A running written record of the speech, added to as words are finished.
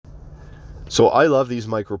So I love these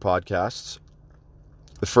micro podcasts.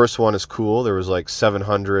 The first one is cool. There was like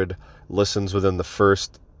 700 listens within the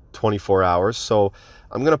first 24 hours. So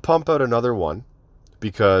I'm going to pump out another one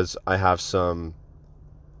because I have some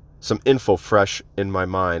info fresh in my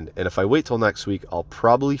mind. And if I wait till next week, I'll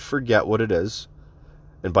probably forget what it is.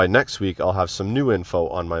 And by next week, I'll have some new info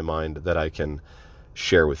on my mind that I can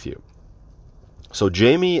share with you. So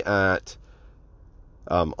Jamie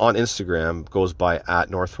on Instagram goes by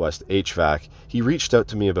 @Northwest HVAC. He reached out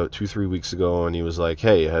to me about 2-3 weeks ago and he was like,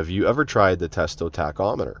 hey, have you ever tried the Testo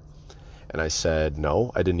tachometer? And I said,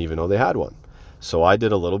 no, I didn't even know they had one. So I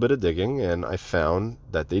did a little bit of digging and I found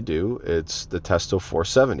that they do. It's the Testo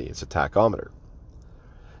 470. It's a tachometer.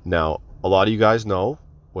 Now, a lot of you guys know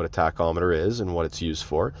what a tachometer is and what it's used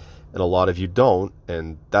for, and a lot of you don't,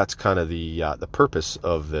 and that's kind of the purpose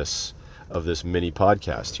of this mini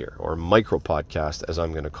podcast here, or micro podcast as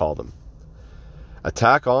I'm going to call them. A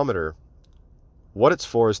tachometer, what it's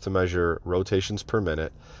for is to measure rotations per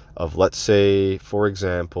minute of, let's say, for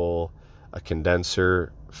example, a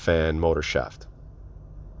condenser fan motor shaft.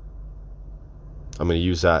 I'm going to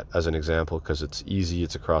use that as an example because it's easy,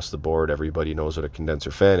 it's across the board, everybody knows what a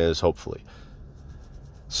condenser fan is, hopefully.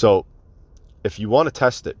 So if you want to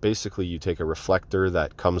test it, basically you take a reflector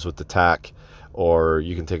that comes with the tach, or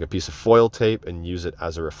you can take a piece of foil tape and use it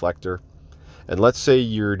as a reflector. And let's say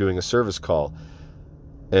you're doing a service call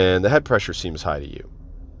and the head pressure seems high to you.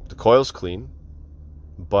 The coil's clean,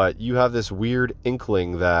 but you have this weird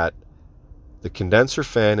inkling that the condenser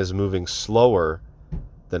fan is moving slower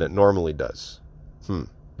than it normally does.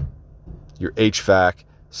 Your HVAC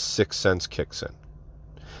sixth sense kicks in.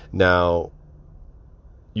 Now,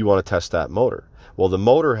 you want to test that motor. Well, the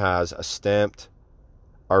motor has a stamped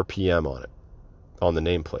RPM on it, on the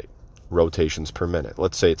nameplate, rotations per minute.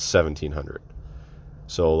 Let's say it's 1700.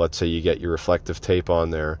 So let's say you get your reflective tape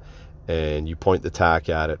on there and you point the tach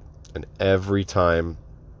at it, and every time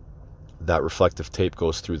that reflective tape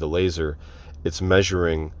goes through the laser, it's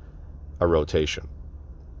measuring a rotation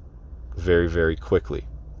very, very quickly.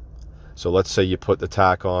 So let's say you put the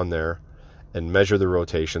tach on there and measure the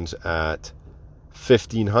rotations at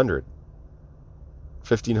 1500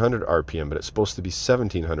 RPM, but it's supposed to be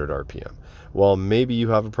 1700 RPM. Well, maybe you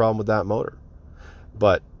have a problem with that motor,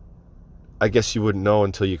 but I guess you wouldn't know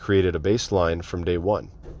until you created a baseline from day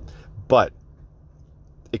one. But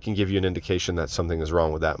it can give you an indication that something is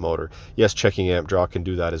wrong with that motor. Yes, checking amp draw can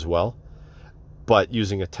do that as well, but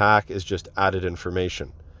using a tach is just added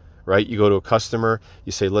information, right? You go to a customer,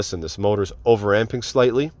 you say, listen, this motor's overamping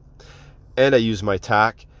slightly, and I use my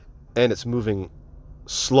tach, and it's moving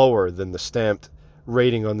slower than the stamped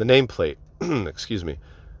rating on the nameplate. Excuse me.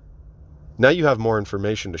 Now you have more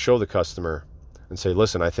information to show the customer and say,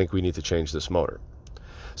 listen, I think we need to change this motor.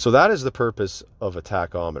 So that is the purpose of a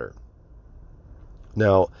tachometer.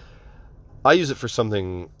 Now, I use it for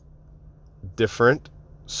something different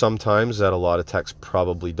sometimes that a lot of techs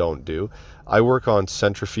probably don't do. I work on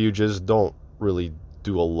centrifuges, don't really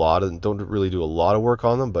do a lot of work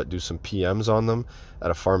on them, but do some PMs on them at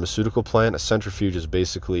a pharmaceutical plant. A centrifuge is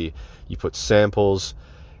basically you put samples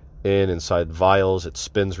inside vials, it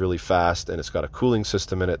spins really fast, and it's got a cooling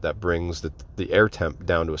system in it that brings the air temp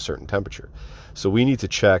down to a certain temperature. So we need to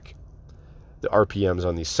check the RPMs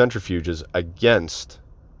on these centrifuges against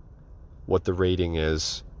what the rating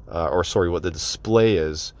is, what the display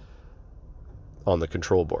is on the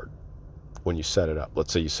control board when you set it up.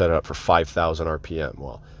 Let's say you set it up for 5,000 RPM.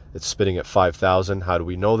 Well, it's spinning at 5,000. How do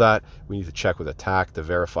we know that? We need to check with a tach to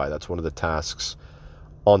verify. That's one of the tasks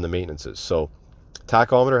on the maintenances. So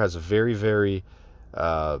tachometer has a very, very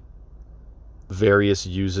various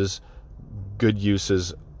uses, good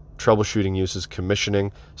uses, troubleshooting uses,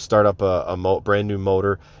 commissioning, start up a brand new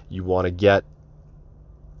motor. You want to get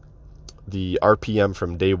the RPM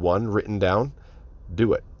from day one written down,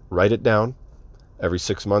 do it. Write it down. Every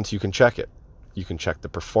 6 months you can check it. You can check the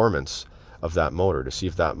performance of that motor to see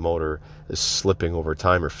if that motor is slipping over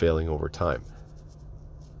time or failing over time.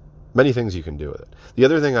 Many things you can do with it. The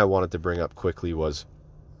other thing I wanted to bring up quickly was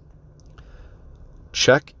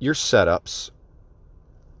check your setups,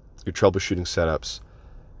 your troubleshooting setups,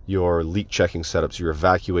 your leak checking setups, your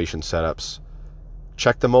evacuation setups.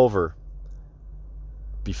 Check them over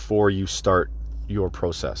before you start your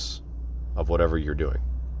process of whatever you're doing.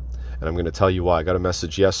 And I'm going to tell you why. I got a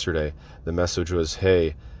message yesterday. The message was,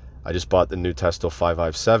 hey, I just bought the new Testo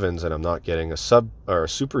 5i7s and I'm not getting a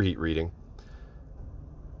superheat reading.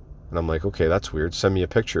 And I'm like, okay, that's weird. Send me a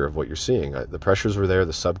picture of what you're seeing. The pressures were there.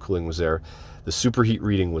 The subcooling was there. The superheat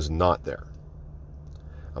reading was not there.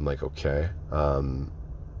 I'm like, okay.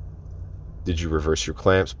 Did you reverse your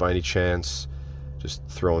clamps by any chance? just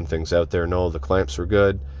throwing things out there. No, the clamps were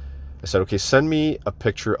good. I said, okay, send me a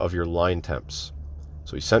picture of your line temps.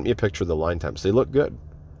 So he sent me a picture of the line temps. They look good.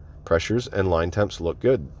 Pressures and line temps look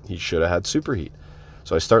good. He should have had superheat.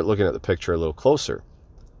 So I start looking at the picture a little closer.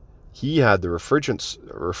 He had the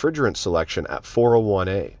refrigerant selection at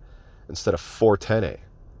 401A instead of 410A.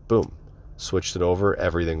 Boom. Switched it over.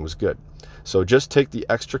 Everything was good. So just take the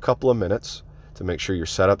extra couple of minutes to make sure your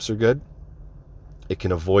setups are good. It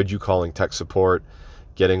can avoid you calling tech support,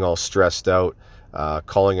 getting all stressed out,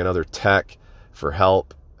 calling another tech for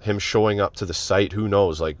help, him showing up to the site. Who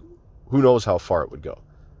knows how far it would go.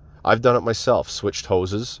 I've done it myself. Switched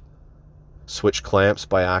hoses, switched clamps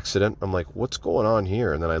by accident. I'm like, what's going on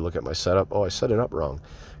here? And then I look at my setup. Oh, I set it up wrong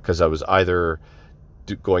because I was either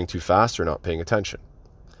going too fast or not paying attention.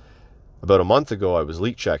 About a month ago, I was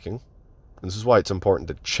leak checking. And this is why it's important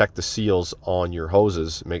to check the seals on your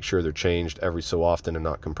hoses. Make sure they're changed every so often and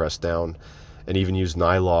not compressed down. And even use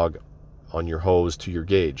Nylog on your hose to your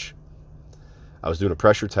gauge. I was doing a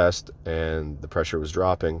pressure test and the pressure was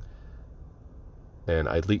dropping. And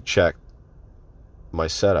I leak checked my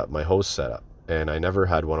setup, my hose setup. And I never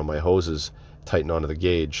had one of my hoses tighten onto the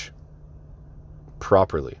gauge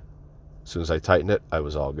properly. As soon as I tightened it, I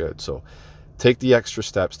was all good. So take the extra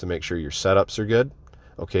steps to make sure your setups are good.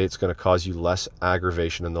 Okay, it's going to cause you less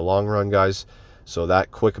aggravation in the long run, guys. So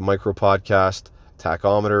that quick micro podcast,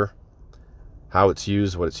 tachometer, how it's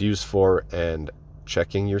used, what it's used for, and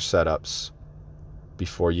checking your setups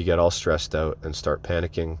before you get all stressed out and start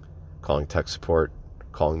panicking, calling tech support,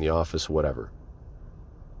 calling the office, whatever.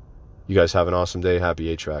 You guys have an awesome day.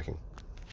 Happy HVACing.